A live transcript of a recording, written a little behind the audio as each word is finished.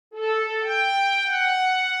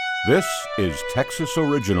This is Texas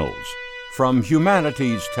Originals from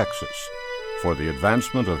Humanities, Texas, for the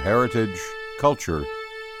advancement of heritage, culture,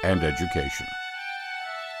 and education.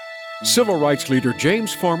 Civil rights leader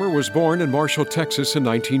James Farmer was born in Marshall, Texas in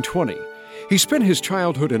 1920. He spent his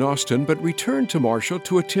childhood in Austin but returned to Marshall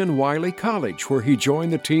to attend Wiley College, where he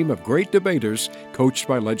joined the team of great debaters coached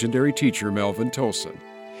by legendary teacher Melvin Tolson.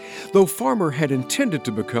 Though Farmer had intended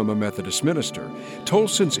to become a Methodist minister,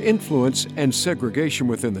 Tolson's influence and segregation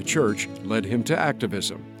within the church led him to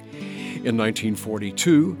activism. In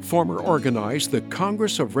 1942, Farmer organized the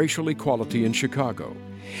Congress of Racial Equality in Chicago.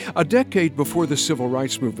 A decade before the civil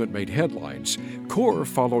rights movement made headlines, CORE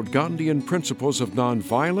followed Gandhian principles of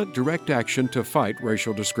nonviolent direct action to fight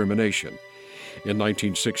racial discrimination. In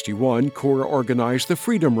 1961, CORE organized the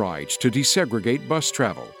Freedom Rides to desegregate bus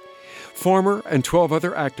travel. Farmer and 12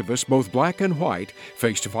 other activists, both black and white,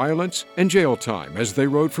 faced violence and jail time as they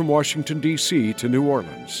rode from Washington, D.C. to New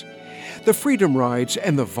Orleans. The Freedom Rides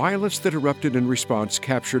and the violence that erupted in response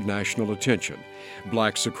captured national attention.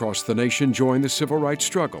 Blacks across the nation joined the civil rights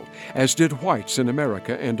struggle, as did whites in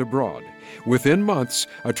America and abroad. Within months,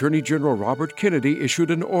 Attorney General Robert Kennedy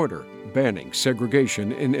issued an order banning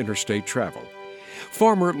segregation in interstate travel.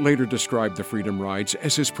 Farmer later described the Freedom Rides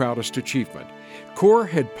as his proudest achievement. CORE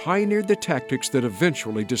had pioneered the tactics that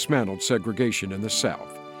eventually dismantled segregation in the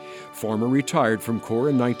South. Farmer retired from CORE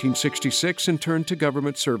in 1966 and turned to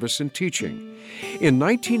government service and teaching. In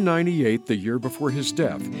 1998, the year before his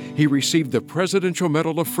death, he received the Presidential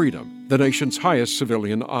Medal of Freedom, the nation's highest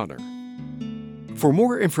civilian honor. For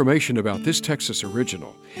more information about this Texas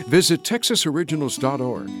Original, visit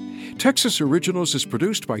texasoriginals.org. Texas Originals is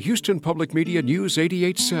produced by Houston Public Media News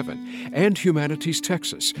 88.7 and Humanities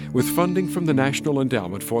Texas, with funding from the National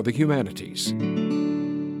Endowment for the Humanities.